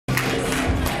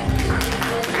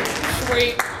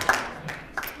Sweet.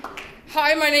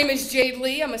 Hi, my name is Jade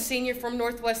Lee. I'm a senior from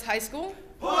Northwest High School.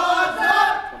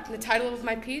 And the title of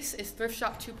my piece is Thrift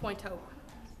Shop 2.0.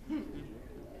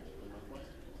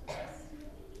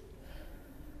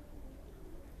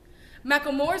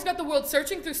 Macklemore's got the world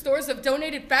searching through stores of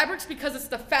donated fabrics because it's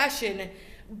the fashion.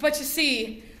 But you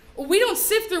see, we don't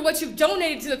sift through what you've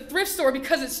donated to the thrift store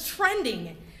because it's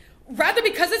trending. Rather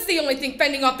because it's the only thing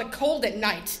fending off the cold at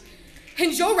night.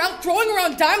 And Joe out throwing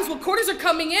around dimes while quarters are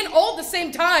coming in all at the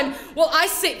same time, while I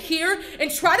sit here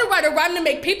and try to write a rhyme to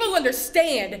make people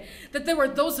understand that there are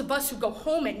those of us who go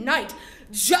home at night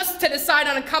just to decide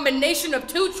on a combination of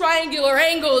two triangular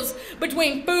angles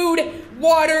between food,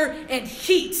 water, and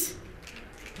heat.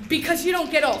 Because you don't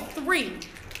get all three.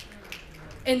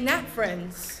 And that,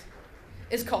 friends,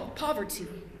 is called poverty.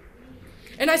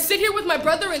 And I sit here with my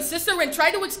brother and sister and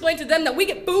try to explain to them that we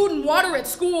get food and water at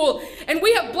school, and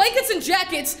we have blankets and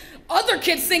jackets other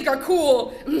kids think are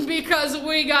cool because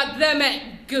we got them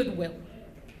at Goodwill.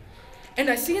 And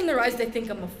I see in their eyes they think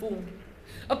I'm a fool.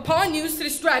 A pawn used to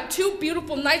distract two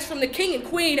beautiful knights from the king and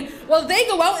queen while they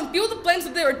go out and fuel the flames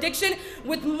of their addiction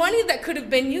with money that could have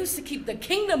been used to keep the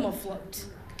kingdom afloat.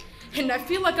 And I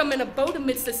feel like I'm in a boat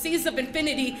amidst the seas of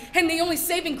infinity, and the only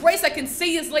saving grace I can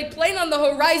see is laid plain on the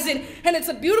horizon, and it's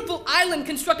a beautiful island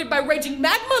constructed by raging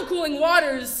magma and cooling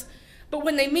waters. But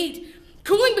when they meet,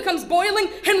 cooling becomes boiling,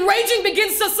 and raging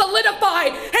begins to solidify,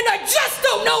 and I just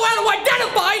don't know how to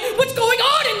identify what's going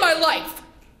on in my life.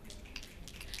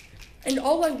 And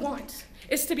all I want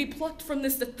is to be plucked from the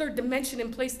third dimension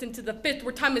and placed into the fifth,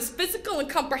 where time is physical and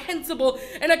comprehensible,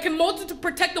 and I can mold it to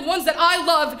protect the ones that I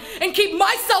love and keep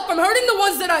myself from hurting the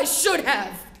ones that I should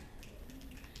have.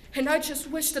 And I just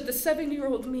wish that the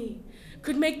 7-year-old me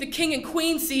could make the king and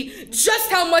queen see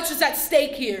just how much is at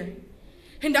stake here.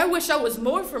 And I wish I was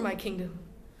more for my kingdom.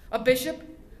 A bishop,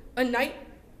 a knight,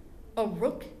 a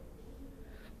rook.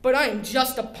 But I am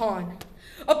just a pawn.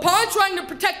 A pawn trying to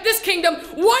protect this kingdom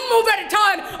one move at a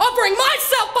time, offering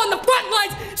myself on the front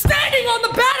lines, standing on the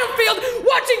battlefield,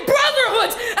 watching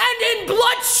brotherhoods and in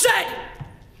bloodshed.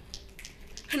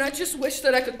 And I just wish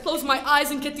that I could close my eyes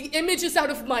and get the images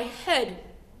out of my head.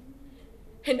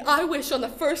 And I wish on the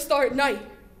first star at night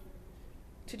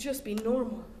to just be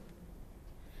normal.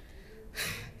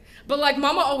 But like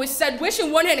Mama always said, wish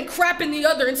in one hand and crap in the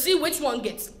other and see which one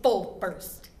gets full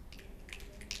first.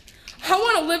 I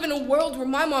want to live in a world where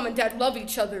my mom and dad love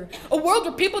each other. A world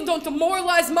where people don't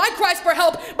demoralize my cries for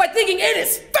help by thinking it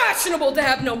is fashionable to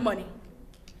have no money.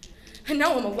 And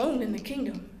now I'm alone in the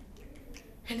kingdom.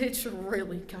 And it's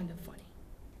really kind of funny.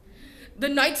 The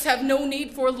knights have no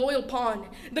need for a loyal pawn.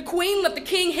 The queen left the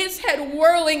king his head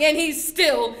whirling, and he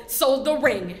still sold the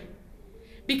ring.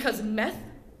 Because meth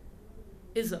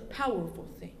is a powerful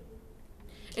thing.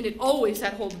 And it always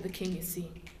had hold of the king, you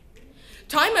see.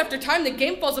 Time after time, the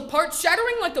game falls apart,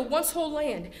 shattering like the once whole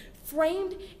land,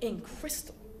 framed in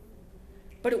crystal.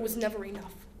 But it was never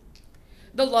enough.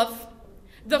 The love,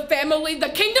 the family, the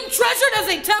kingdom treasured as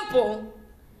a temple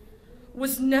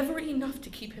was never enough to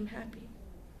keep him happy.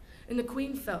 And the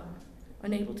queen fell,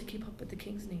 unable to keep up with the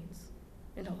king's needs,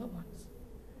 and all at once.